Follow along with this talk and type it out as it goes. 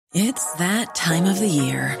It's that time of the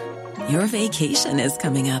year. Your vacation is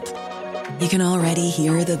coming up. You can already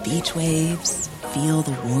hear the beach waves, feel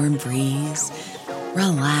the warm breeze,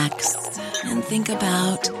 relax, and think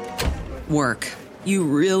about work. You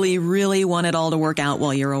really, really want it all to work out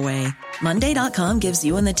while you're away. Monday.com gives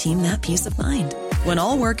you and the team that peace of mind. When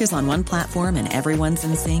all work is on one platform and everyone's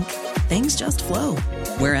in sync, things just flow.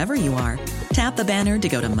 Wherever you are, tap the banner to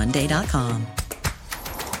go to Monday.com.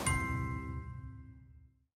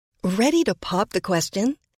 Ready to pop the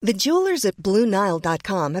question? The jewelers at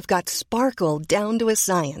BlueNile.com have got sparkle down to a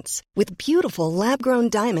science with beautiful lab-grown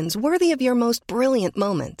diamonds worthy of your most brilliant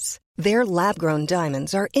moments. Their lab-grown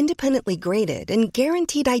diamonds are independently graded and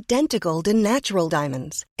guaranteed identical to natural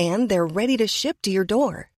diamonds, and they're ready to ship to your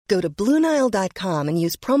door. Go to BlueNile.com and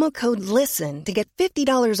use promo code LISTEN to get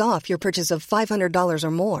 $50 off your purchase of $500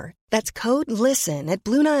 or more. That's code LISTEN at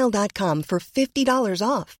BlueNile.com for $50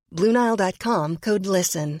 off. BlueNile.com, code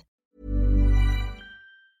LISTEN.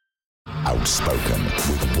 Outspoken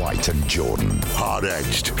with White and Jordan.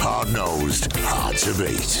 Hard-edged, hard-nosed, hard to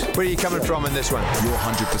beat. Where are you coming from in this one? Your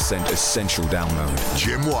 100% essential download.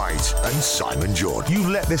 Jim White and Simon Jordan. You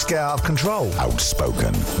let this get out of control.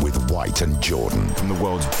 Outspoken with White and Jordan. From the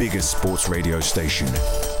world's biggest sports radio station,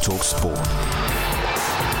 Talk Sport.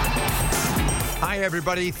 Hi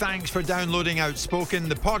everybody, thanks for downloading Outspoken,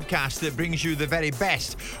 the podcast that brings you the very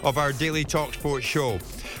best of our daily TalkSport show.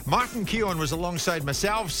 Martin Keown was alongside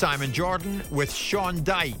myself, Simon Jordan, with Sean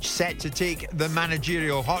Dyche set to take the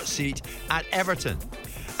managerial hot seat at Everton,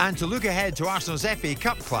 and to look ahead to Arsenal's FA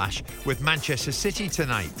Cup clash with Manchester City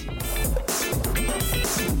tonight.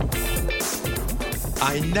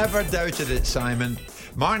 I never doubted it, Simon.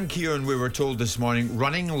 Martin Keown, we were told this morning,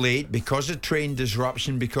 running late because of train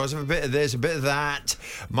disruption, because of a bit of this, a bit of that.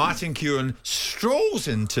 Martin Keown strolls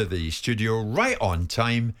into the studio right on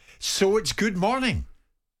time, so it's good morning.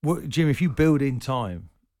 Well, Jim, if you build in time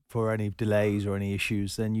for any delays or any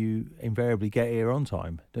issues, then you invariably get here on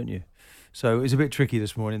time, don't you? So it was a bit tricky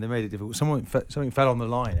this morning. They made it difficult. Something fell on the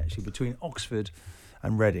line, actually, between Oxford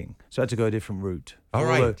and Reading, so I had to go a different route. All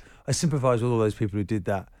right. I sympathise with all those people who did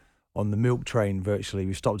that on the milk train virtually.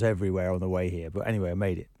 We stopped everywhere on the way here. But anyway, I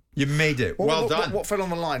made it. You made it. Well done. What fell on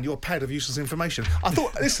the line? Your pad of useless information. I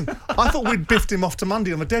thought we'd biffed him off to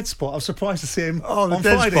Monday on the dead spot. I was surprised to see him on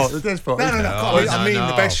Fridays. The dead spot. No. I mean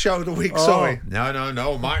the best show of the week, sorry.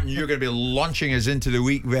 No. Martin, you're going to be launching us into the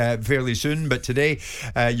week fairly soon. But today,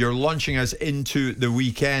 you're launching us into the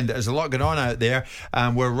weekend. There's a lot going on out there.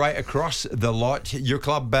 And we're right across the lot. Your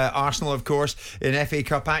club, Arsenal, of course, in FA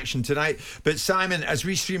Cup action tonight. But Simon, as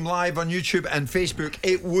we stream live on YouTube and Facebook,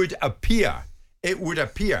 it would appear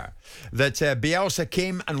that Bielsa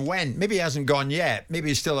came and went. Maybe he hasn't gone yet. Maybe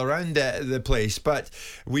he's still around the place. But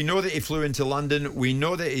we know that he flew into London. We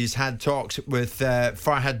know that he's had talks with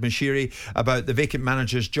Farhad Moshiri about the vacant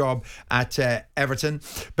manager's job at Everton.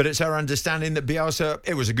 But it's our understanding that Bielsa,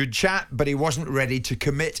 it was a good chat, but he wasn't ready to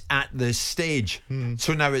commit at this stage.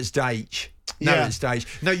 So now it's Dyche.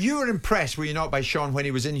 Now, you were impressed, were you not, by Sean when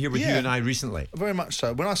he was in here with you and I recently? Very much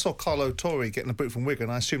so. When I saw Carlo Torre getting a boot from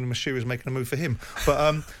Wigan, I assumed Moshiri was making a move for him.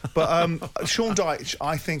 But Sean Dyche,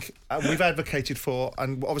 I think we've advocated for,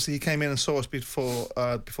 and obviously he came in and saw us before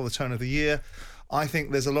the turn of the year. I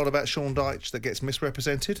think there's a lot about Sean Dyche that gets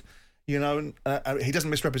misrepresented. He doesn't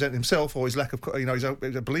misrepresent himself or his lack of,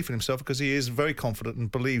 his belief in himself, because he is very confident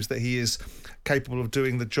and believes that he is capable of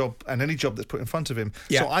doing the job and any job that's put in front of him.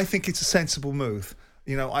 Yeah. So I think it's a sensible move.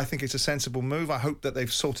 I think it's a sensible move. I hope that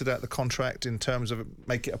they've sorted out the contract in terms of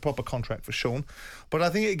make it a proper contract for Sean. But I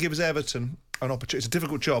think it gives Everton an opportunity. It's a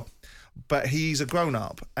difficult job, but he's a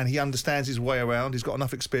grown-up and he understands his way around. He's got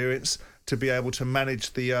enough experience to be able to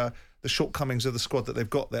manage the shortcomings of the squad that they've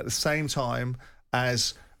got there at the same time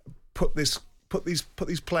as put these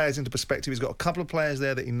players into perspective. He's got a couple of players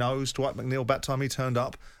there that he knows. Dwight McNeil, about time he turned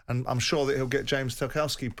up, and I'm sure that he'll get James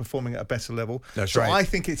Tarkowski performing at a better level. That's right. So I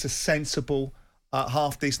think it's a sensible,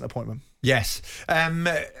 half-decent appointment. Yes.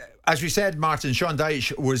 As we said, Martin, Sean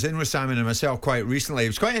Dyche was in with Simon and myself quite recently.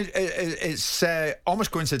 It's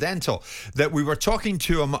almost coincidental that we were talking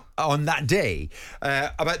to him on that day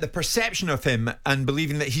about the perception of him and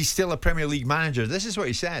believing that he's still a Premier League manager. This is what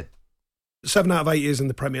he said. 7 out of 8 years in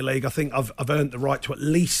the Premier League, I think I've earned the right to at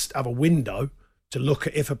least have a window to look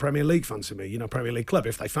at if a Premier League fancy me, Premier League club.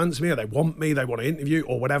 If they fancy me or they want to interview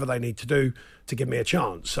or whatever they need to do to give me a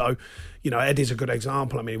chance. So, Eddie's a good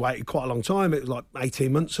example. I mean, he waited quite a long time. It was like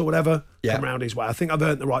 18 months or whatever, come around his way. I think I've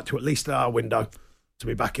earned the right to at least a window to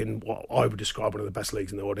be back in what I would describe one of the best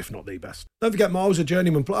leagues in the world, if not the best. Don't forget, Miles, a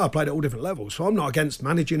journeyman player, played at all different levels, so I'm not against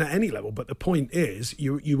managing at any level, but the point is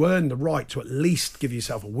you earn the right to at least give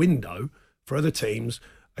yourself a window for other teams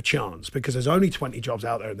a chance, because there's only 20 jobs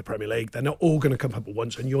out there in the Premier League. They're not all going to come up at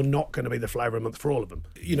once, and you're not going to be the flavour of the month for all of them.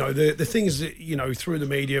 You know, the things that, you know, through the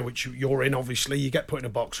media, which you're in, obviously, you get put in a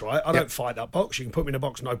box, right? I don't fight that box. You can put me in a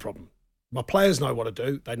box, no problem. My players know what to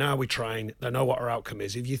do. They know how we train. They know what our outcome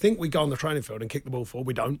is. If you think we go on the training field and kick the ball forward,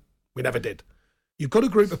 we don't. We never did. You've got a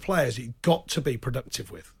group of players that you've got to be productive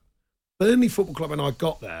with. Burnley Football Club, when I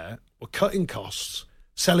got there, were cutting costs,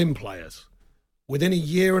 selling players. Within a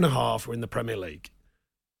year and a half, we're in the Premier League.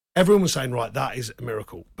 Everyone was saying, right, that is a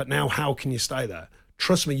miracle. But now how can you stay there?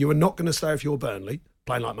 Trust me, you are not going to stay if you're Burnley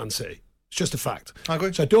playing like Man City. It's just a fact. I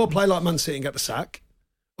agree. So do I play like Man City and get the sack?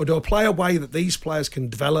 Or do I play a way that these players can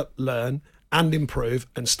develop, learn and improve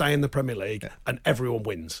and stay in the Premier League and everyone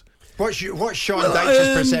wins? What's Sean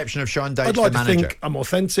Dyche's perception of Sean Dyche, I'd like the to manager? think I'm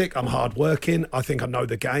authentic, I'm hard-working, I think I know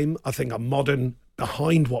the game, I think I'm modern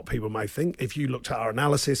behind what people may think. If you looked at our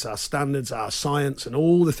analysis, our standards, our science and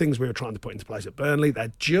all the things we were trying to put into place at Burnley,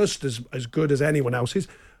 they're just as good as anyone else's.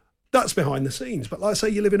 That's behind the scenes. But like I say,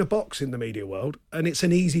 you live in a box in the media world and it's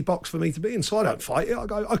an easy box for me to be in. So I don't fight it. I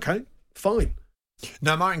go, okay, fine.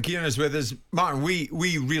 Now, Martin Kieran is with us. Martin, we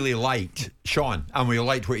really liked Sean and we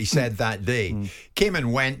liked what he said that day. Came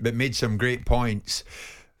and went, but made some great points.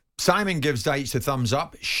 Simon gives Dyche the thumbs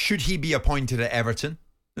up. Should he be appointed at Everton?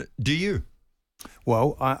 Do you?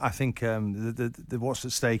 Well, I think the what's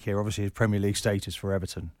at stake here, obviously, is Premier League status for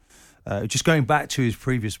Everton. Just going back to his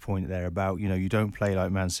previous point there about, you know, you don't play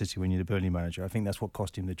like Man City when you're the Burnley manager. I think that's what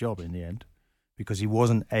cost him the job in the end, because he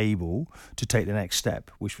wasn't able to take the next step,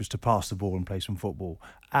 which was to pass the ball and play some football,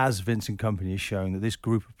 as Vincent Kompany is showing that this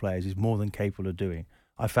group of players is more than capable of doing.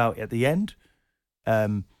 I felt at the end,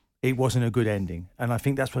 it wasn't a good ending. And I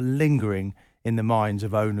think that's what's lingering in the minds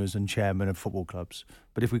of owners and chairmen of football clubs.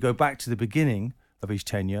 But if we go back to the beginning of his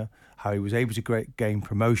tenure, how he was able to gain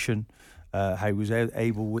promotion, how he was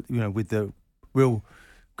able, with the real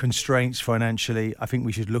constraints financially, I think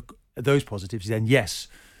we should look at those positives. Then, yes,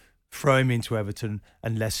 throw him into Everton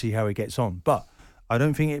and let's see how he gets on. But I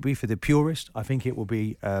don't think it'll be for the purist. I think it will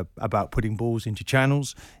be about putting balls into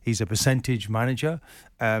channels. He's a percentage manager.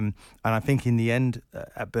 And I think in the end,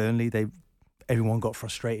 at Burnley, everyone got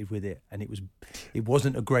frustrated with it. And it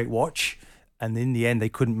wasn't a great watch. And in the end, they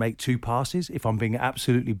couldn't make two passes. If I'm being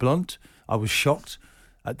absolutely blunt, I was shocked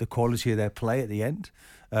at the quality of their play at the end.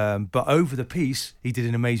 But over the piece, he did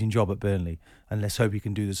an amazing job at Burnley. And let's hope he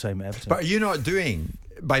can do the same at Everton. But are you not doing,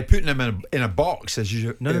 by putting him in a box, as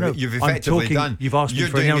you've effectively done? You've asked me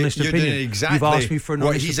for an honest opinion. You're doing exactly you've asked me for an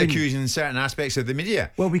honest what he's opinion. accusing certain aspects of the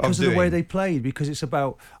media. Well, because of the way they played, because it's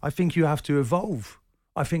about, I think you have to evolve.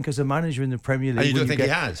 I think as a manager in the Premier League... And you don't think he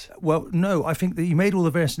has? Well, no, I think that he made all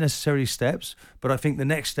the various necessary steps, but I think the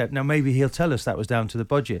next step... Now, maybe he'll tell us that was down to the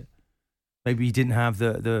budget. Maybe he didn't have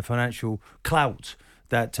the financial clout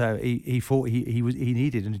that he thought he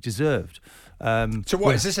needed and he deserved. So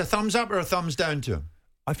what, is this a thumbs up or a thumbs down to him?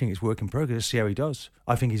 I think it's work in progress. Let's see how he does.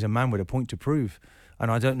 I think he's a man with a point to prove. And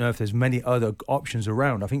I don't know if there's many other options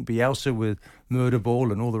around. I think Bielsa with murder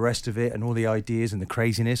ball and all the rest of it and all the ideas and the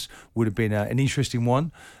craziness would have been an interesting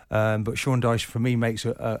one. But Sean Dyche, for me, makes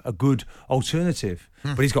a good alternative.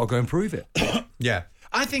 But he's got to go and prove it. Yeah.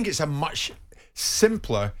 I think it's a much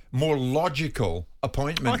simpler, more logical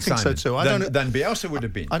appointment, I think Simon, so too. than Bielsa would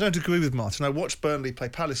have been. I don't agree with Martin. I watched Burnley play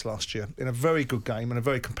Palace last year in a very good game and a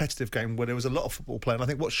very competitive game where there was a lot of football play. And I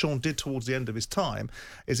think what Sean did towards the end of his time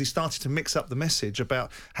is he started to mix up the message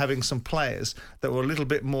about having some players that were a little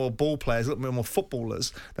bit more ball players, a little bit more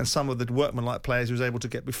footballers than some of the workman-like players he was able to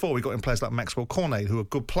get before. We got in players like Maxwell Cornet, who are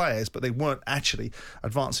good players, but they weren't actually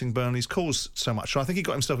advancing Burnley's cause so much. So I think he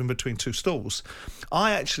got himself in between two stools.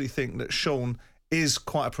 I actually think that Sean is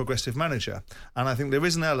quite a progressive manager, and I think there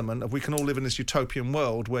is an element of we can all live in this utopian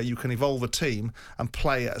world where you can evolve a team and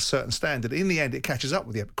play at a certain standard. In the end, it catches up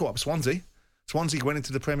with you. Caught up Swansea went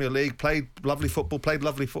into the Premier League, played lovely football,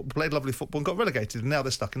 and got relegated, and now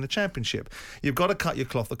they're stuck in the Championship. You've got to cut your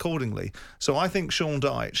cloth accordingly. So I think Sean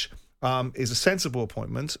Dyche is a sensible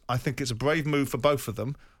appointment. I think it's a brave move for both of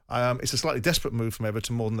them. It's a slightly desperate move from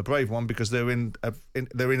Everton more than the brave one, because they're in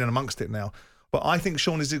and amongst it now. But I think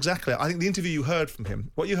Sean is exactly... I think the interview you heard from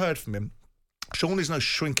him, Sean is no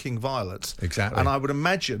shrinking violet. Exactly. And I would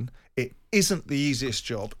imagine it isn't the easiest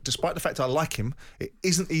job, despite the fact I like him, it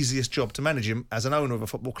isn't the easiest job to manage him as an owner of a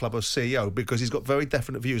football club or CEO, because he's got very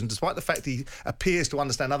definite views. And despite the fact he appears to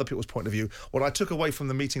understand other people's point of view, what I took away from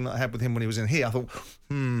the meeting that I had with him when he was in here, I thought,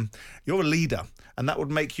 you're a leader. And that would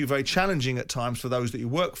make you very challenging at times for those that you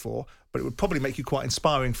work for, but it would probably make you quite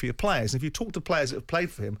inspiring for your players. And if you talk to players that have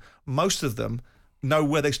played for him, most of them know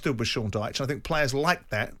where they stood with Sean Dyche. And I think players like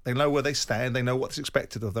that. They know where they stand. They know what's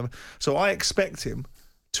expected of them. So I expect him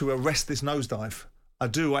to arrest this nosedive. I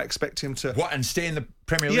do. I expect him to... What, and stay in the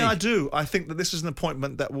Premier League? Yeah, I do. I think that this is an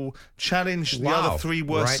appointment that will challenge the other three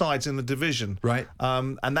worst sides in the division. Right.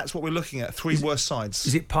 And that's what we're looking at, three worst sides.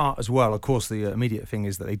 Is it part as well? Of course, the immediate thing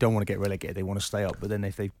is that they don't want to get relegated. They want to stay up. But then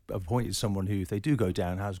if they appointed someone who, if they do go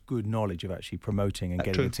down, has good knowledge of actually promoting and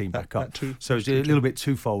getting the team back up. So it's a little bit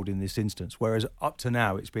twofold in this instance. Whereas up to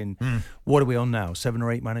now, it's been, what are we on now? 7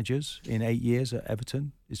 or 8 managers in 8 years at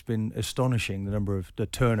Everton? It's been astonishing, the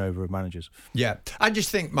turnover of managers. Yeah, I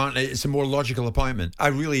just think, Martin, it's a more logical appointment. I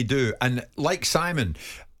really do. And like Simon,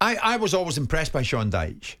 I was always impressed by Sean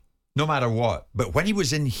Dyche, no matter what. But when he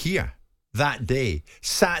was in here that day,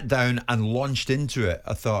 sat down and launched into it,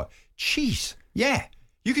 I thought, geez, yeah,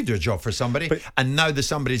 you can do a job for somebody. And now the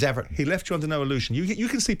somebody's Everton. He left you under no illusion. You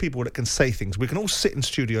can see people that can say things. We can all sit in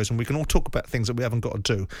studios and we can all talk about things that we haven't got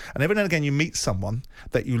to do. And every now and again you meet someone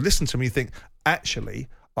that you listen to and you think, actually,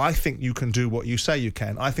 I think you can do what you say you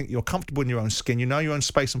can. I think you're comfortable in your own skin. You know your own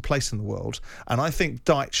space and place in the world. And I think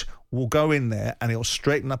Dyche will go in there and he'll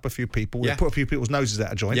straighten up a few people. He'll put a few people's noses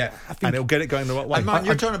out of joint. Yeah. And he'll get it going the right way. And man,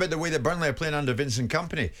 you're talking about the way that Burnley are playing under Vincent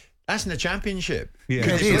Kompany. That's in the Championship. Yeah.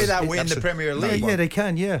 Can you play that way in the Premier League? Yeah, they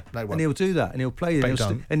can, yeah. And he'll do that. And he'll play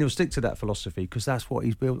and he'll stick to that philosophy because that's what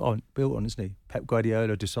he's built on, isn't he? Pep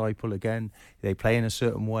Guardiola, disciple again. They play in a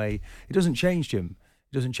certain way. It doesn't change, Jim.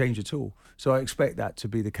 It doesn't change at all. So I expect that to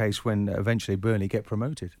be the case when eventually Burnley get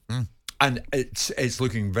promoted. And it's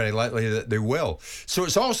looking very likely that they will. So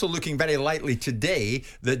it's also looking very likely today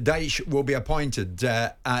that Dyche will be appointed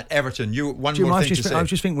at Everton. Jim, more thing to say. I was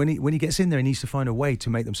just thinking when he gets in there, he needs to find a way to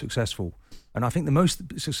make them successful. And I think the most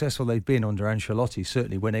successful they've been under Ancelotti,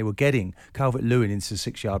 certainly when they were getting Calvert-Lewin into the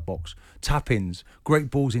 6-yard box, tap-ins, great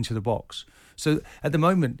balls into the box. So at the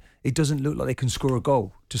moment, it doesn't look like they can score a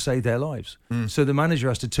goal to save their lives. So the manager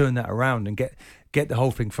has to turn that around and get the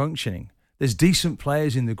whole thing functioning. There's decent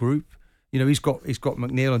players in the group. You know, he's got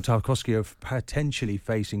McNeil and Tarkowski of potentially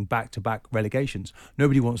facing back-to-back relegations.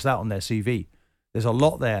 Nobody wants that on their CV. There's a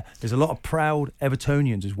lot there. There's a lot of proud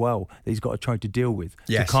Evertonians as well that he's got to try to deal with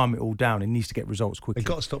to calm it all down. He needs to get results quickly. They've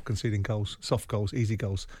got to stop conceding goals, soft goals, easy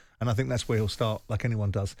goals. And I think that's where he'll start, like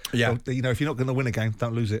anyone does. Yeah. So, you know, if you're not going to win a game,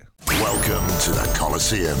 don't lose it. Welcome to the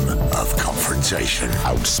Coliseum of Confrontation.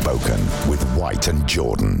 Outspoken with White and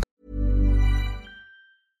Jordan.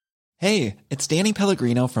 Hey, it's Danny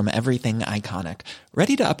Pellegrino from Everything Iconic.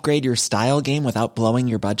 Ready to upgrade your style game without blowing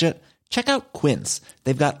your budget? Check out Quince.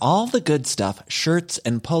 They've got all the good stuff, shirts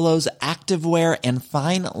and polos, activewear, and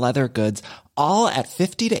fine leather goods, all at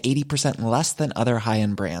 50 to 80% less than other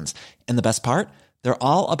high-end brands. And the best part? They're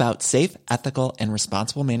all about safe, ethical, and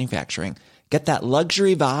responsible manufacturing. Get that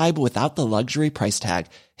luxury vibe without the luxury price tag.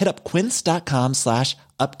 Hit up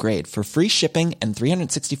quince.com/upgrade for free shipping and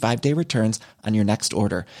 365-day returns on your next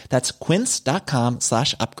order. That's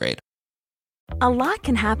quince.com/upgrade. A lot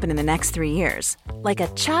can happen in the next 3 years. Like a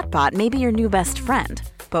chatbot may be your new best friend.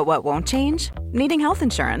 But what won't change? Needing health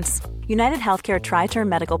insurance. United Healthcare Tri-Term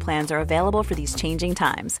Medical Plans are available for these changing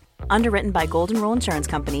times. Underwritten by Golden Rule Insurance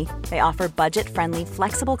Company, they offer budget-friendly,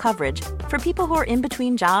 flexible coverage for people who are in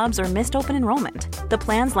between jobs or missed open enrollment. The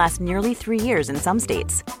plans last nearly 3 years in some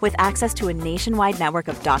states, with access to a nationwide network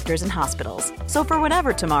of doctors and hospitals. So for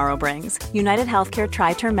whatever tomorrow brings, United Healthcare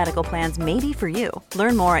Tri-Term Medical Plans may be for you.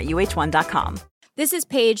 Learn more at uh1.com. This is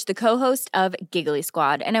Paige, the co-host of Giggly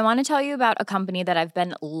Squad, and I want to tell you about a company that I've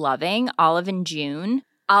been loving, Olive & June.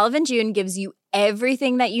 Olive & June gives you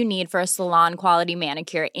everything that you need for a salon-quality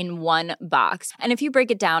manicure in one box. And if you break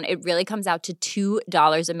it down, it really comes out to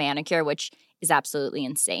 $2 a manicure, which is absolutely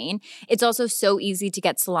insane. It's also so easy to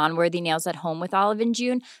get salon-worthy nails at home with Olive &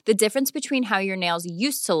 June. The difference between how your nails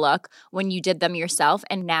used to look when you did them yourself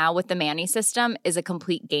and now with the Mani system is a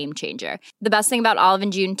complete game changer. The best thing about Olive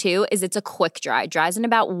 & June, too, is it's a quick dry. Dries in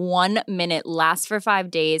about 1 minute, lasts for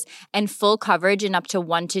 5 days, and full coverage in up to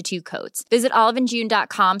 1 to 2 coats. Visit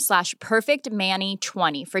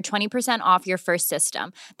oliveandjune.com/perfectmani20 for 20% off your first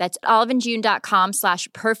system. That's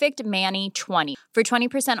oliveandjune.com/perfectmani20 for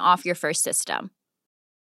 20% off your first system.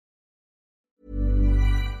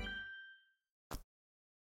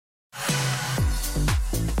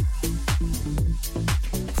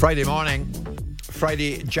 Friday morning,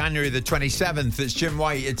 Friday, January the 27th. It's Jim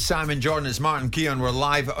White, it's Simon Jordan, it's Martin Keown. We're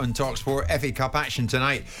live on TalkSport. FA Cup action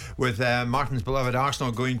tonight with Martin's beloved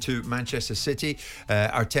Arsenal going to Manchester City.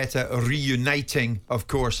 Arteta reuniting, of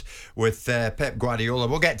course, with Pep Guardiola.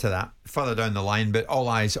 We'll get to that further down the line, but all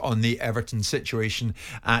eyes on the Everton situation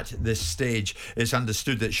at this stage. It's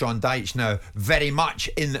understood that Sean Dyche now very much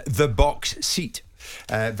in the box seat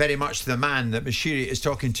Very much the man that Moshiri is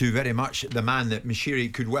talking to, very much the man that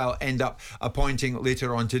Moshiri could well end up appointing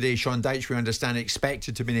later on today. Sean Dyche, we understand,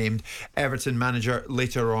 expected to be named Everton manager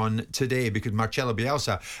later on today, because Marcelo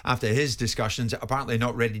Bielsa, after his discussions, apparently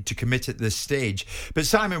not ready to commit at this stage. But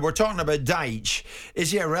Simon, we're talking about Dyche.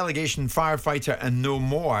 Is he a relegation firefighter and no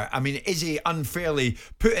more? I mean, is he unfairly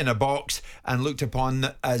put in a box and looked upon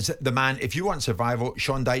as the man? If you want survival,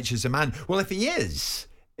 Sean Dyche is the man. Well, if he is,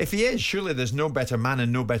 surely there's no better man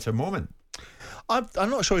and no better moment. I'm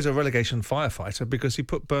not sure he's a relegation firefighter, because he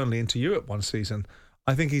put Burnley into Europe one season.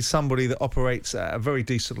 I think he's somebody that operates at a very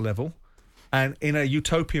decent level. And in a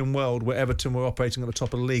utopian world where Everton were operating at the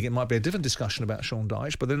top of the league, it might be a different discussion about Sean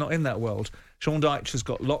Dyche, but they're not in that world. Sean Dyche has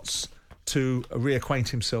got lots to reacquaint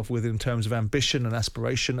himself with in terms of ambition and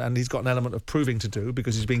aspiration, and he's got an element of proving to do,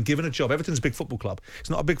 because he's been given a job. Everton's a big football club. It's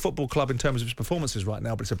not a big football club in terms of its performances right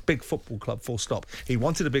now, but it's a big football club, full stop. He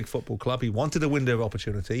wanted a big football club. He wanted a window of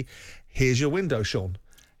opportunity. Here's your window, Sean.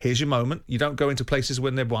 Here's your moment. You don't go into places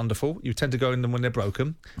when they're wonderful. You tend to go in them when they're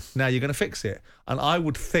broken. Now you're going to fix it. And I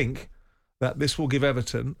would think that this will give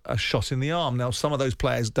Everton a shot in the arm. Now, some of those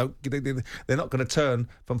players they're not going to turn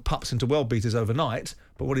from pups into world beaters overnight,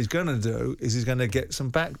 but what he's going to do is he's going to get some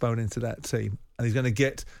backbone into that team, and he's going to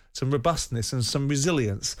get some robustness and some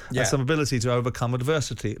resilience and some ability to overcome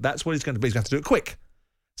adversity. That's what he's going to be. He's going to have to do it quick.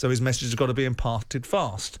 So his message has got to be imparted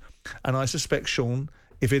fast. And I suspect Sean,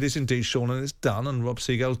 if it is indeed Sean and it's done, and Rob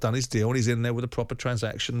Seagull's done his deal and he's in there with a proper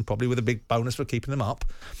transaction, probably with a big bonus for keeping them up,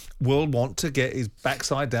 will want to get his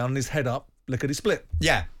backside down and his head up, lickety split.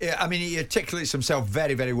 Yeah, I mean, he articulates himself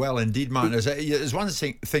very, very well indeed, Martin. There's one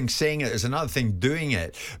thing saying it, there's another thing doing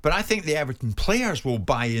it. But I think the Everton players will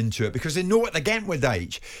buy into it because they know what they're getting with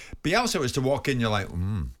Dyche. Bielsa was to walk in, you're like,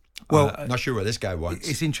 well, not sure what this guy wants.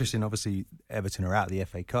 It's interesting, obviously, Everton are out of the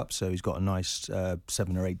FA Cup, so he's got a nice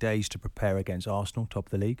 7 or 8 days to prepare against Arsenal, top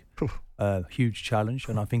of the league. Huge challenge,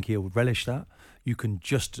 and I think he'll relish that. You can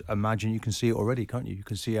just imagine, you can see it already, can't you? You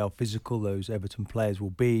can see how physical those Everton players will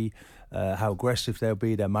be, how aggressive they'll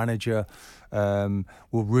be. Their manager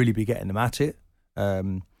will really be getting them at it,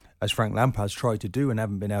 as Frank Lampard's tried to do and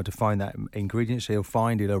haven't been able to find that ingredient. So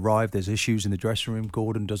he'll arrive, there's issues in the dressing room.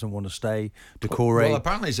 Gordon doesn't want to stay. Decore. Well,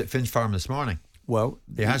 apparently he's at Finch Farm this morning. Well,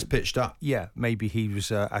 he has pitched up. Yeah, maybe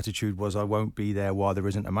his attitude was, I won't be there while there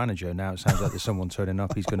isn't a manager. Now it sounds like there's someone turning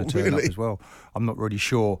up. He's going to turn up as well. I'm not really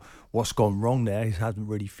sure what's gone wrong there. He hasn't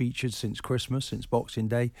really featured since Christmas, since Boxing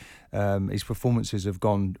Day. His performances have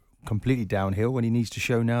gone completely downhill, and he needs to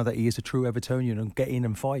show now that he is a true Evertonian and get in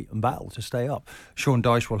and fight and battle to stay up. Sean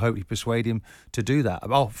Dyche will hopefully persuade him to do that.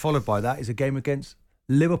 Followed by that is a game against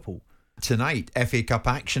Liverpool. Tonight, FA Cup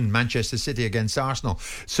action, Manchester City against Arsenal.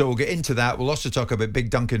 So we'll get into that. We'll also talk about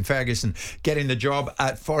big Duncan Ferguson getting the job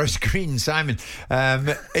at Forest Green. Simon,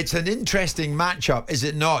 it's an interesting matchup, is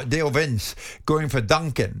it not? Dale Vince going for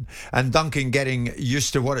Duncan, and Duncan getting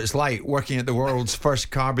used to what it's like working at the world's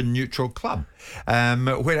first carbon neutral club,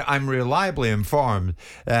 where I'm reliably informed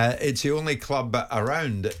it's the only club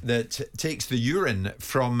around that takes the urine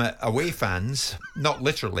from away fans, not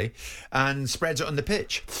literally, and spreads it on the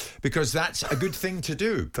pitch, because that's a good thing to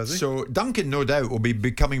do. So Duncan, no doubt, will be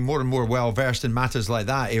becoming more and more well versed in matters like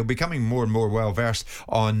that. He'll be becoming more and more well versed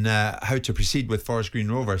on how to proceed with Forest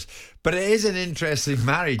Green Rovers. But it is an interesting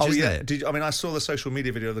marriage, isn't it? I saw the social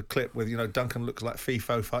media video of the clip with, Duncan looks like fee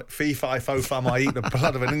fi fo fum, I eat the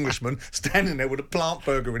blood of an Englishman, standing there with a plant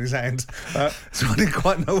burger in his hand. So I didn't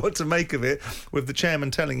quite know what to make of it, with the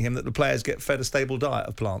chairman telling him that the players get fed a stable diet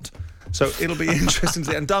of plant. So it'll be interesting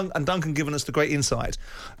to see. And Duncan giving us the great insight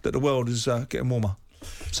that the world is getting warmer.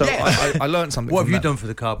 So I learned something. What have you done for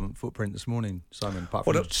the carbon footprint this morning, Simon, apart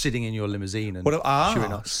from sitting in your limousine and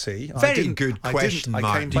chewing up? See, very good question,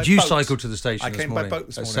 Mark. Did you cycle to the station this morning? I came by boat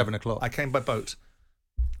this morning. At 7 o'clock. I came by boat.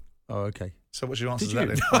 Oh, okay. So what's your answer to that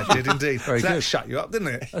then? I did indeed. Very so good. that shut you up, didn't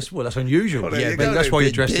it? That's unusual. Well, but that's why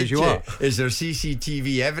you're dressed as you are. Is there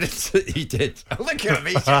CCTV evidence that he did? Look at him,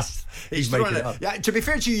 he's making it up. Yeah, to be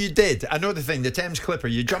fair to you did. I know the thing, the Thames Clipper,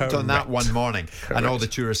 you jumped on that one morning and all the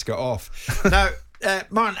tourists got off. Now,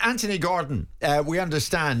 Martin, Anthony Gordon, we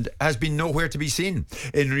understand, has been nowhere to be seen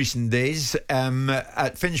in recent days.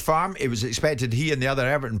 At Finch Farm, it was expected he and the other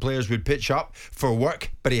Everton players would pitch up for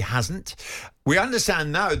work, but he hasn't. We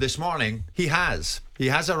understand now this morning he has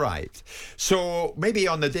arrived. So maybe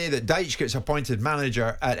on the day that Dyche gets appointed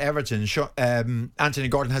manager at Everton, Anthony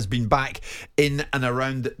Gordon has been back in and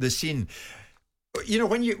around the scene.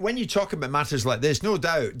 When you talk about matters like this, no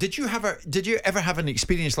doubt, did you ever have an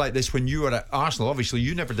experience like this when you were at Arsenal? Obviously,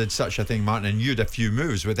 you never did such a thing, Martin, and you had a few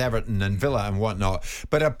moves with Everton and Villa and whatnot.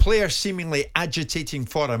 But a player seemingly agitating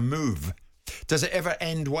for a move, does it ever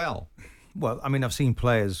end well? Well, I mean, I've seen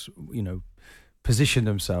players, position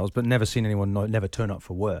themselves, but never seen anyone never turn up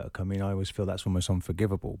for work. I mean, I always feel that's almost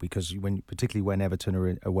unforgivable because particularly when Everton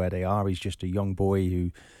are where they are, he's just a young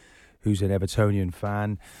boy who's an Evertonian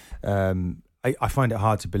fan. I find it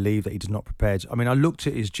hard to believe that he does not prepare. I mean, I looked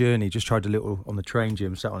at his journey, just tried a little on the train,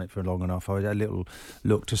 Jim, sat on it for long enough. I had a little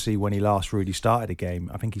look to see when he last really started a game.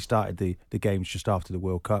 I think he started the games just after the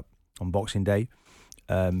World Cup on Boxing Day.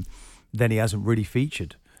 Then he hasn't really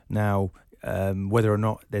featured. Now, whether or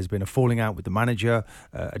not there's been a falling out with the manager,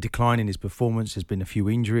 a decline in his performance, there's been a few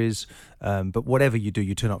injuries, but whatever you do,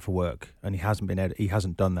 you turn up for work, and he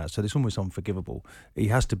hasn't done that. So it's almost unforgivable. He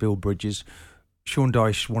has to build bridges. Sean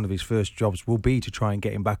Dyche, one of his first jobs will be to try and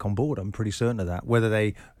get him back on board. I'm pretty certain of that. Whether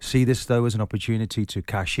they see this though as an opportunity to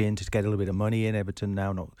cash in, to get a little bit of money in, Everton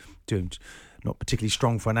now not particularly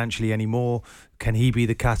strong financially anymore. Can he be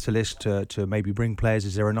the catalyst to maybe bring players?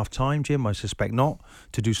 Is there enough time, Jim? I suspect not,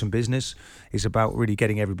 to do some business. It's about really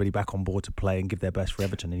getting everybody back on board to play and give their best for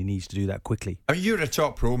Everton, and he needs to do that quickly. I mean, you're a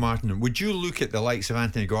top pro, Martin. Would you look at the likes of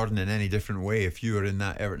Anthony Gordon in any different way if you were in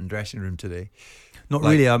that Everton dressing room today? Not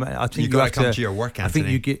really. I think you got to come to your work, Anthony. I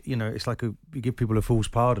think you get, it's like you give people a fool's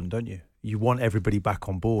pardon, don't you? You want everybody back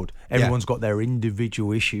on board. Everyone's got their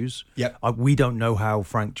individual issues. Yep. We don't know how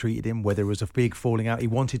Frank treated him, whether it was a big falling out. He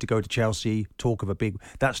wanted to go to Chelsea, talk of a big...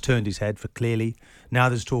 That's turned his head for clearly. Now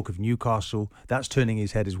there's talk of Newcastle. That's turning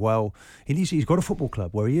his head as well. He's got a football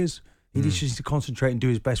club where he is. He needs to concentrate and do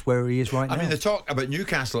his best where he is right now. I mean, the talk about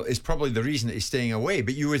Newcastle is probably the reason that he's staying away,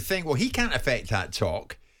 but you would think, well, he can't affect that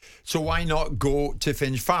talk. So why not go to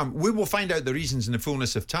Finch Farm? We will find out the reasons in the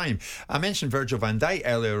fullness of time. I mentioned Virgil van Dijk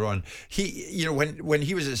earlier on. He, when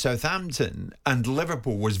he was at Southampton and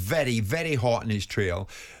Liverpool was very, very hot on his trail,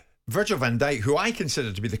 Virgil van Dijk, who I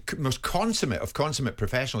consider to be the most consummate of consummate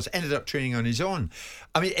professionals, ended up training on his own.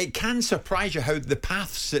 I mean, it can surprise you how the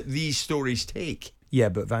paths that these stories take. Yeah,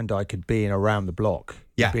 but Van Dijk had been around the block.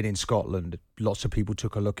 Yeah. He'd been in Scotland. Lots of people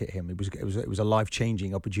took a look at him. It was a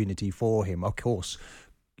life-changing opportunity for him, of course.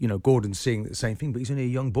 Gordon's seeing the same thing, but he's only a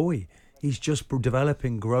young boy. He's just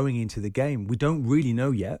developing, growing into the game. We don't really know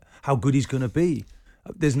yet how good he's going to be.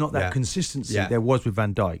 There's not that consistency there was with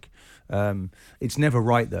Van Dijk. It's never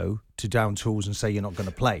right, though, to down tools and say you're not going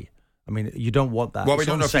to play. I mean, you don't want that. Well, we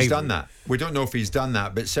don't know if he's done that. We don't know if he's done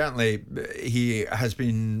that, but certainly he has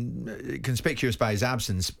been conspicuous by his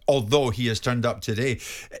absence, although he has turned up today.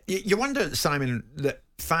 You wonder, Simon, that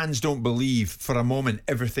fans don't believe for a moment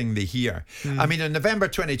everything they hear. I mean, in November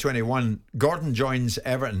 2021, Gordon joins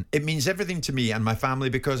Everton. It means everything to me and my family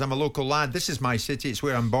because I'm a local lad. This is my city. It's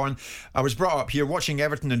where I'm born. I was brought up here watching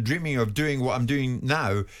Everton and dreaming of doing what I'm doing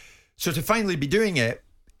now. So to finally be doing it,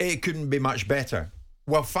 it couldn't be much better.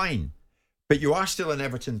 Well, fine. But you are still an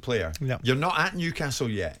Everton player. Yeah. You're not at Newcastle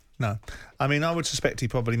yet. No. I mean, I would suspect he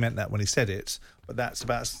probably meant that when he said it, but that's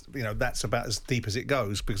about as deep as it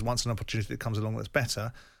goes, because once an opportunity that comes along that's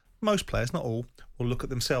better, most players, not all, will look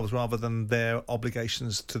at themselves rather than their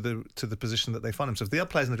obligations to the position that they find themselves. The other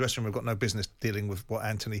players in the dressing room have got no business dealing with what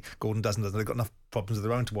Anthony Gordon does and doesn't. They've got enough problems of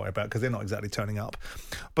their own to worry about because they're not exactly turning up.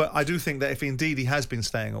 But I do think that if indeed he has been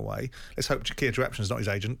staying away, let's hope Keir Jaraption is not his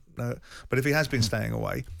agent, but if he has been staying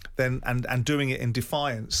away, then and doing it in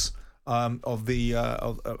defiance of the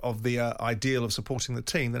ideal of supporting the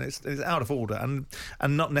team, then it's out of order and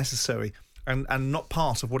not necessary. And not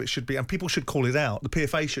part of what it should be. And people should call it out. The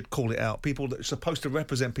PFA should call it out. People that are supposed to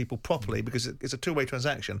represent people properly, because it's a two-way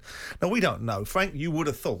transaction. Now, we don't know. Frank, you would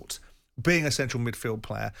have thought, being a central midfield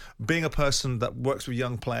player, being a person that works with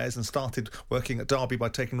young players and started working at Derby by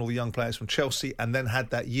taking all the young players from Chelsea and then had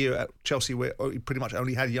that year at Chelsea where he pretty much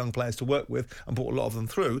only had young players to work with and brought a lot of them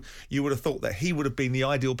through, you would have thought that he would have been the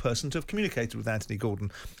ideal person to have communicated with Anthony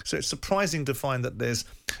Gordon. So it's surprising to find that there's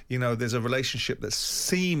a relationship that's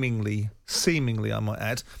seemingly, I might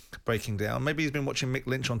add, breaking down. Maybe he's been watching Mick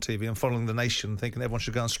Lynch on TV and following The Nation, thinking everyone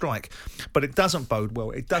should go on strike. But it doesn't bode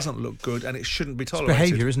well. It doesn't look good, and it shouldn't be tolerated. It's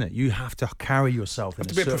behaviour, isn't it? You have to carry yourself in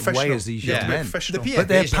a certain way as these young men. The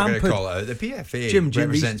PFA is not going to call it out. The PFA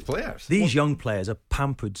represents players. These young players are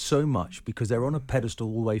pampered so much because they're on a pedestal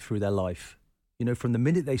all the way through their life. From the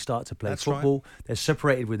minute they start to play football, they're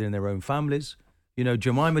separated within their own families.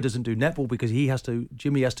 Jemima doesn't do netball because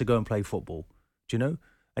Jimmy has to go and play football. Do you know?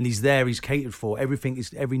 And he's there, he's catered for, every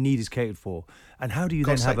need is catered for. And how do you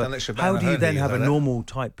then have a normal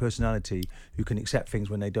type personality who can accept things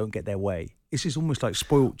when they don't get their way? It's just almost like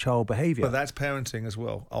spoilt child behaviour. But that's parenting as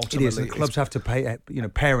well. Ultimately, it is. And clubs have to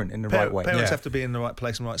parent in the right way. Parents have to be in the right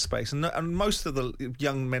place and right space. And most of the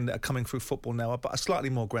young men that are coming through football now are slightly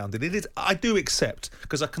more grounded. It is. I do accept,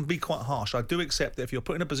 because I can be quite harsh, I do accept that if you're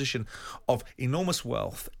put in a position of enormous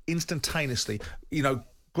wealth, instantaneously,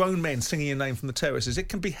 grown men singing your name from the terraces. It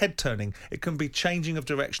can be head turning. It can be changing of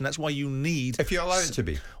direction. That's why you need. If you allow it to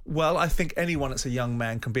be. Well, I think anyone that's a young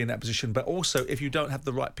man can be in that position. But also, if you don't have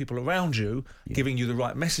the right people around you giving you the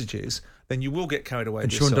right messages, then you will get carried away.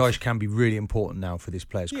 And Sean Dyche can be really important now for this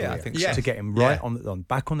player's career. I think so. To get him right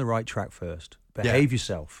back on the right track first. Behave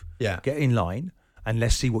yourself. Get in line. And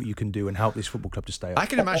let's see what you can do and help this football club to stay up. I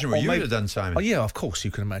can imagine what you would have done, Simon. Oh, yeah, of course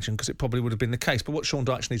you can imagine, because it probably would have been the case. But what Sean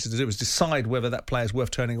Dyche needs to do is decide whether that player is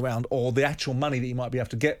worth turning around, or the actual money that you might be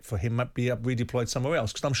able to get for him might be redeployed somewhere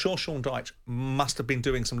else. Because I'm sure Sean Dyche must have been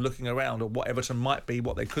doing some looking around at what Everton might be,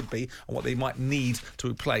 what they could be, and what they might need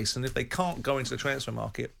to replace. And if they can't go into the transfer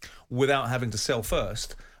market without having to sell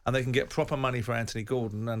first, and they can get proper money for Anthony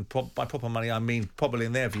Gordon, and by proper money I mean probably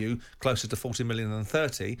in their view closer to 40 million than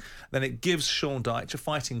 30, then it gives Sean Dyche a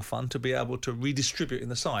fighting fund to be able to redistribute in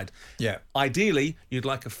the side. Yeah. Ideally, you'd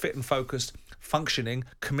like a fit and focused, functioning,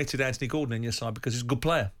 committed Anthony Gordon in your side, because he's a good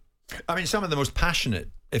player. I mean, some of the most passionate,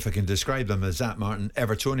 if I can describe them as that, Martin,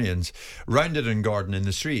 Evertonians rounded on Gordon in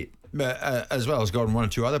the street, as well as Gordon, one or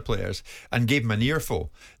two other players, and gave him an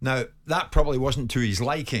earful. Now, that probably wasn't to his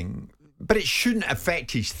liking, but it shouldn't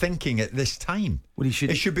affect his thinking at this time. Well, it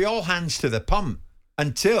should be all hands to the pump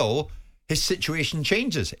until his situation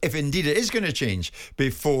changes, if indeed it is going to change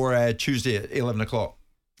before Tuesday at 11 o'clock.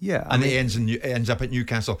 Yeah. And it ends up at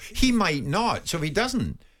Newcastle. He might not, so if he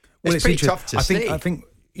doesn't, it's pretty tough to say. I think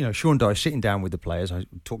Sean Dyche sitting down with the players, I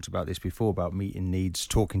talked about this before, about meeting needs,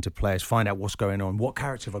 talking to players, find out what's going on. What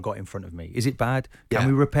character have I got in front of me? Is it bad? Can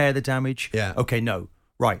we repair the damage? Yeah. Okay, no.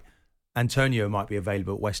 Right. Antonio might be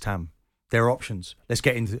available at West Ham. There are options. Let's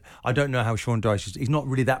get into. I don't know how Sean Dyche is. He's not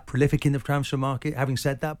really that prolific in the transfer market. Having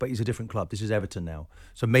said that, but he's a different club. This is Everton now,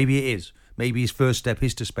 so maybe it is. Maybe his first step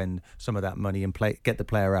is to spend some of that money and get the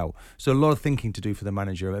player out. So a lot of thinking to do for the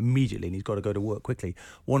manager immediately, and he's got to go to work quickly.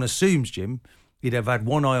 One assumes, Jim, he'd have had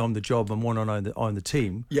one eye on the job and one eye on the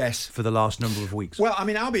team. Yes. For the last number of weeks. Well, I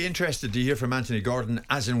mean, I'll be interested to hear from Anthony Gordon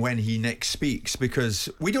as and when he next speaks, because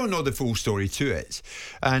we don't know the full story to it.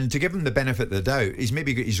 And to give him the benefit of the doubt, he's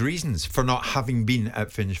maybe got his reasons for not having been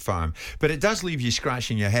at Finch Farm. But it does leave you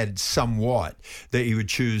scratching your head somewhat that he would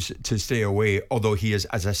choose to stay away, although he is,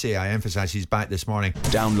 as I say, I emphasise, he's back this morning.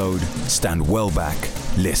 Download, stand well back,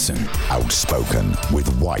 listen. Outspoken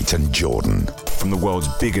with White and Jordan. From the world's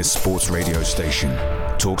biggest sports radio station,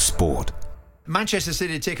 Talk Sport. Manchester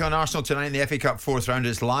City take on Arsenal tonight in the FA Cup fourth round.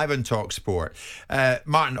 It's live on Talk Sport.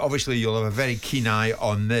 Martin, obviously you'll have a very keen eye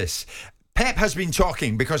on this. Pep has been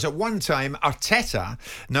talking because at one time Arteta,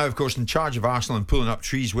 now of course in charge of Arsenal and pulling up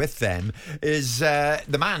trees with them, is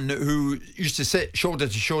the man who used to sit shoulder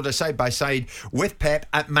to shoulder, side by side with Pep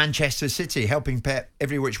at Manchester City, helping Pep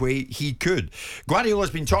every which way he could.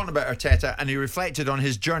 Guardiola's been talking about Arteta, and he reflected on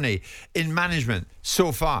his journey in management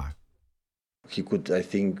so far. He could, I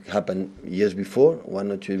think, happen years before,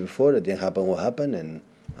 1 or 2 years before. It didn't happen what happened, and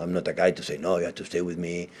I'm not a guy to say, no, you have to stay with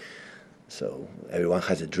me. So everyone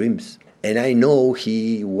has their dreams. And I know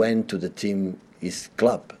he went to the team, his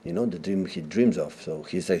club, the team he dreams of. So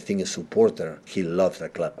he's, I think, a supporter. He loves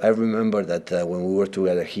that club. I remember that when we were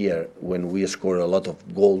together here, when we scored a lot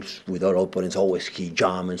of goals with our opponents, always he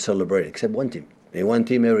jumped and celebrated, except one team. In one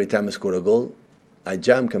team, every time I scored a goal, I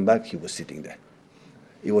jumped, come back, he was sitting there.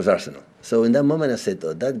 It was Arsenal. So in that moment, I said,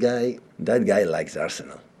 oh, that guy likes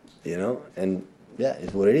Arsenal, And yeah,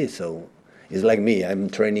 it's what it is. So it's like me. I'm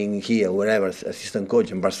training here, wherever, assistant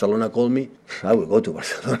coach, and Barcelona called me. I will go to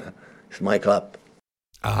Barcelona. It's my club.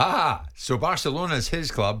 Aha! So Barcelona is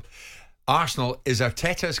his club. Arsenal is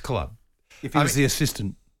Arteta's club. If he was the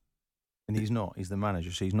assistant, and he's not, he's the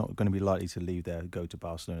manager, so he's not going to be likely to leave there and go to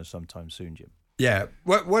Barcelona sometime soon, Jim. Yeah.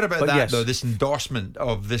 What about that, though, this endorsement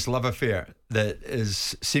of this love affair that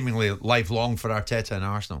is seemingly lifelong for Arteta and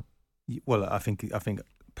Arsenal? Well, I think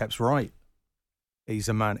Pep's right. He's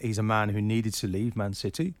a man who needed to leave Man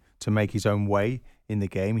City to make his own way in the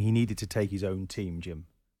game. He needed to take his own team, Jim.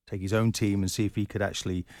 Take his own team and see if he could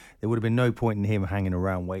actually... There would have been no point in him hanging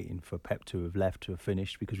around waiting for Pep to have left, to have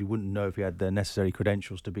finished, because we wouldn't know if he had the necessary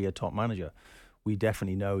credentials to be a top manager. We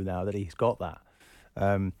definitely know now that he's got that.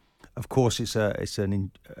 Of course, it's a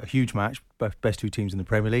huge match, best two teams in the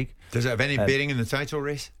Premier League. Does it have any bearing in the title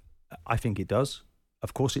race? I think it does.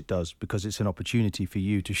 Of course it does, because it's an opportunity for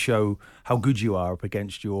you to show how good you are up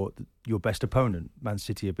against your best opponent. Man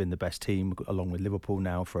City have been the best team, along with Liverpool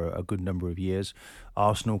now for a good number of years.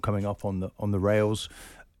 Arsenal coming up on the rails,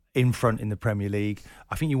 in front in the Premier League.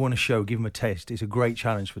 I think you want to give them a taste. It's a great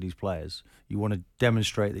challenge for these players. You want to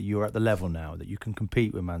demonstrate that you're at the level now, that you can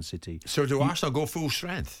compete with Man City. So do Arsenal go full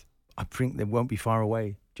strength? I think they won't be far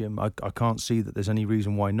away, Jim. I can't see that there's any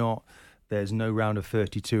reason why not. There's no round of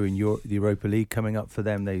 32 in the Europa League coming up for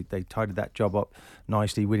them. They tidied that job up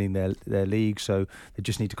nicely, winning their league. So they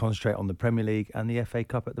just need to concentrate on the Premier League and the FA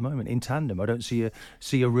Cup at the moment in tandem. I don't see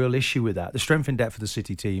a real issue with that. The strength in depth for the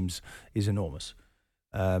City teams is enormous.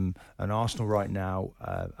 And Arsenal right now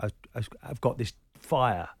have got this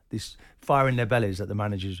fire in their bellies that the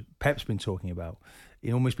manager's Pep's been talking about.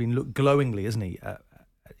 He's almost been looked glowingly, isn't he? At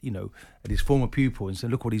his former pupil and said,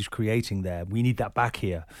 look what he's creating there. We need that back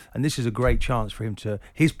here. And this is a great chance for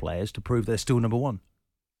his players to prove they're still number one.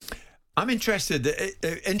 I'm interested.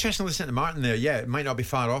 Interesting listening to Martin there. Yeah, it might not be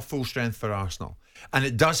far off full strength for Arsenal. And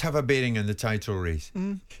it does have a bearing on the title race.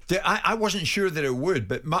 I wasn't sure that it would,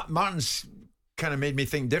 but Martin's kind of made me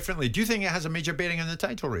think differently. Do you think it has a major bearing on the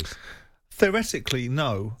title race? Theoretically,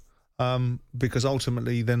 no. Because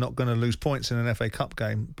ultimately they're not going to lose points in an FA Cup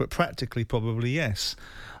game, but practically probably yes.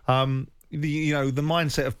 The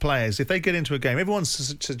mindset of players, if they get into a game, everyone's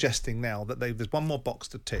suggesting now that there's one more box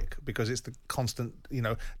to tick because it's the constant,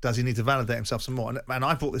 does he need to validate himself some more? And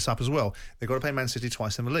I brought this up as well. They've got to play Man City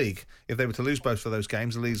twice in the league. If they were to lose both of those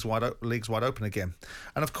games, the league's wide open again.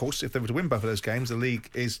 And of course, if they were to win both of those games, the league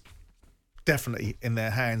is definitely in their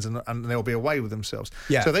hands and they'll be away with themselves.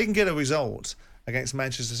 Yeah. So they can get a result against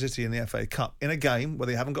Manchester City in the FA Cup in a game where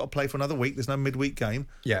they haven't got to play for another week. There's no midweek game.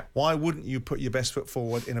 Yeah. Why wouldn't you put your best foot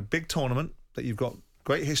forward in a big tournament that you've got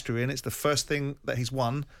great history in? It's the first thing that he's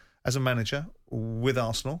won as a manager with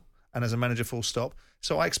Arsenal and as a manager full stop.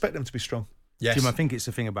 So I expect them to be strong. Yes. Jim, I think it's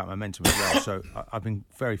the thing about momentum as well. So I've been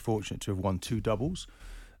very fortunate to have won 2 doubles.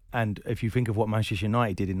 And if you think of what Manchester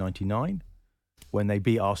United did in 99 when they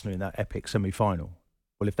beat Arsenal in that epic semi-final,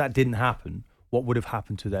 well, if that didn't happen, what would have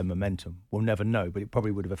happened to their momentum? We'll never know, but it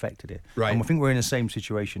probably would have affected it. Right. And I think we're in the same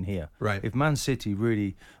situation here. Right. If Man City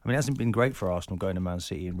really, it hasn't been great for Arsenal going to Man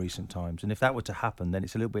City in recent times. And if that were to happen, then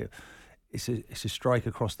it's a little bit, it's a strike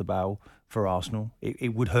across the bow for Arsenal.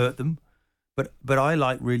 It would hurt them. But I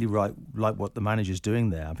like what the manager's doing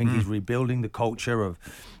there. I think he's rebuilding the culture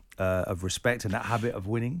of respect and that habit of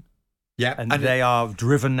winning. Yeah. And they are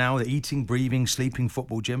driven now. They're eating, breathing, sleeping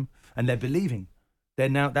football, Jim. And they're believing.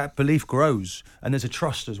 Now that belief grows, and there's a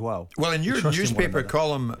trust as well. Well, in your newspaper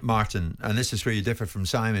column, Martin, and this is where you differ from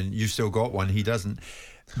Simon, you've still got one, he doesn't.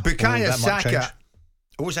 Bukayo Saka.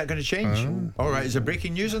 Oh, is that going to change? All right, is there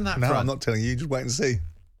breaking news on that front? No, I'm not telling you, just wait and see.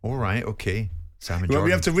 All right, okay. Simon Jordan.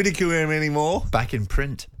 We have to ridicule him anymore. Back in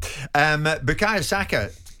print. Bukayo Saka,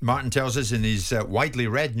 Martin tells us in his widely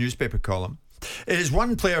read newspaper column, is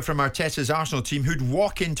one player from Arteta's Arsenal team who'd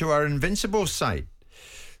walk into our Invincibles side.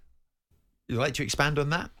 You'd like to expand on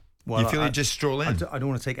that? Well, you feel he'd just stroll in? I don't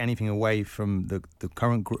want to take anything away from the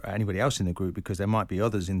current group, anybody else in the group, because there might be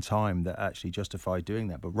others in time that actually justify doing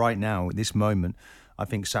that. But right now, at this moment, I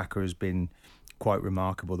think Saka has been quite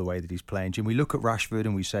remarkable the way that he's playing. Jim, we look at Rashford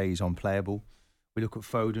and we say he's unplayable. We look at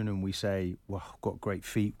Foden and we say, well, got great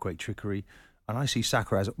feet, great trickery. And I see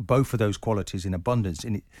Saka as both of those qualities in abundance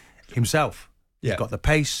in himself. Yeah. He's got the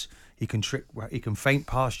pace. He can trick. He can feint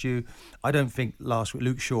past you. I don't think last week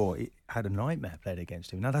Luke Shaw had a nightmare played against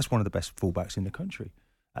him. Now that's one of the best fullbacks in the country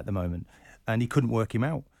at the moment, and he couldn't work him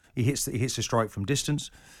out. He hits the strike from distance.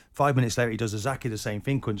 5 minutes later, he does exactly the same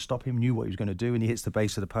thing. Couldn't stop him. Knew what he was going to do, and he hits the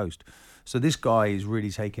base of the post. So this guy is really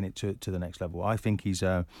taking it to the next level. I think he's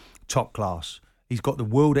top class. He's got the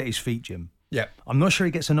world at his feet, Jim. Yeah, I'm not sure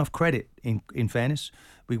he gets enough credit. In fairness,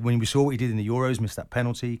 when we saw what he did in the Euros, missed that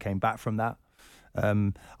penalty, came back from that.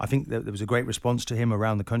 I think that there was a great response to him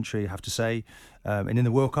around the country, I have to say. And in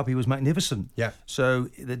the World Cup, he was magnificent. Yeah. So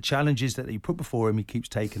the challenges that he put before him, he keeps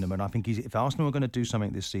taking them. And I think if Arsenal are going to do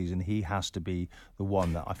something this season, he has to be the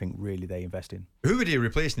one that I think really they invest in. Who would he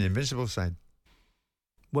replace in the Invincible side?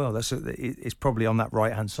 Well, it's probably on that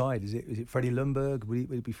right-hand side. Is it Freddie Ljungberg?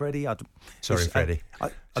 Would it be Freddie? Sorry, Freddie.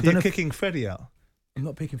 So you're kicking Freddie out? I'm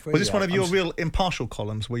not picking Freddie. Was this one of your real impartial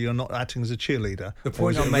columns where you're not acting as a cheerleader? The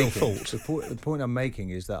point I'm making. The point I'm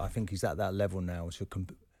making is that I think he's at that level now. So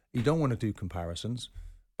you don't want to do comparisons,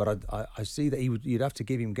 but I see that you'd have to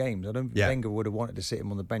give him games. I don't think Wenger would have wanted to sit him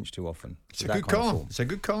on the bench too often. It's a good column. It's a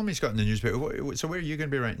good column he's got in the newspaper. So where are you going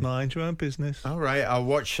to be writing? Mind your own business. All right, I'll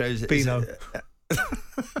watch. Bino.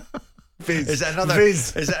 Is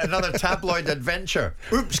it another tabloid adventure?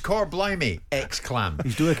 Oops, cor blimey! Exclam.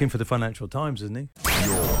 He's working for the Financial Times, isn't he?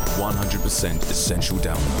 Your 100% essential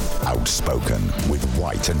download. Outspoken with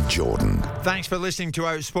White and Jordan. Thanks for listening to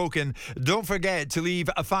Outspoken. Don't forget to leave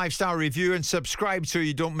a 5-star review and subscribe so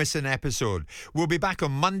you don't miss an episode. We'll be back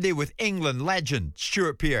on Monday with England legend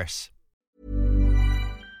Stuart Pearce.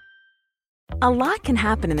 A lot can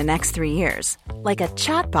happen in the next 3 years. Like a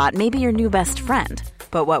chatbot may be your new best friend.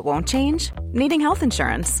 But what won't change? Needing health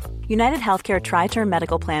insurance. United Healthcare Tri-Term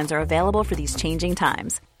Medical Plans are available for these changing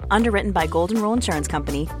times. Underwritten by Golden Rule Insurance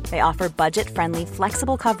Company, they offer budget-friendly,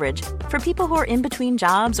 flexible coverage for people who are in between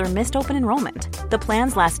jobs or missed open enrollment. The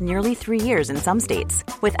plans last nearly 3 years in some states,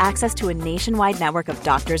 with access to a nationwide network of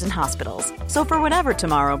doctors and hospitals. So for whatever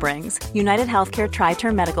tomorrow brings, United Healthcare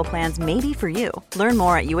Tri-Term Medical Plans may be for you. Learn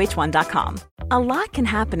more at uh1.com. A lot can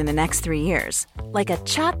happen in the next 3 years. Like a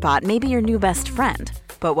chatbot may be your new best friend.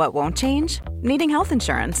 But what won't change? Needing health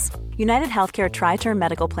insurance. United Healthcare Tri-Term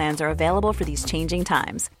Medical Plans are available for these changing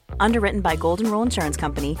times. Underwritten by Golden Rule Insurance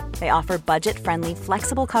Company, they offer budget-friendly,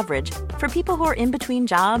 flexible coverage for people who are in between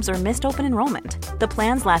jobs or missed open enrollment. The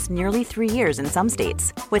plans last nearly 3 years in some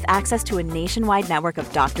states, with access to a nationwide network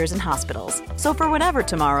of doctors and hospitals. So for whatever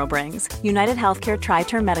tomorrow brings, United Healthcare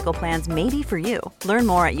Tri-Term Medical Plans may be for you. Learn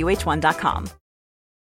more at uh1.com.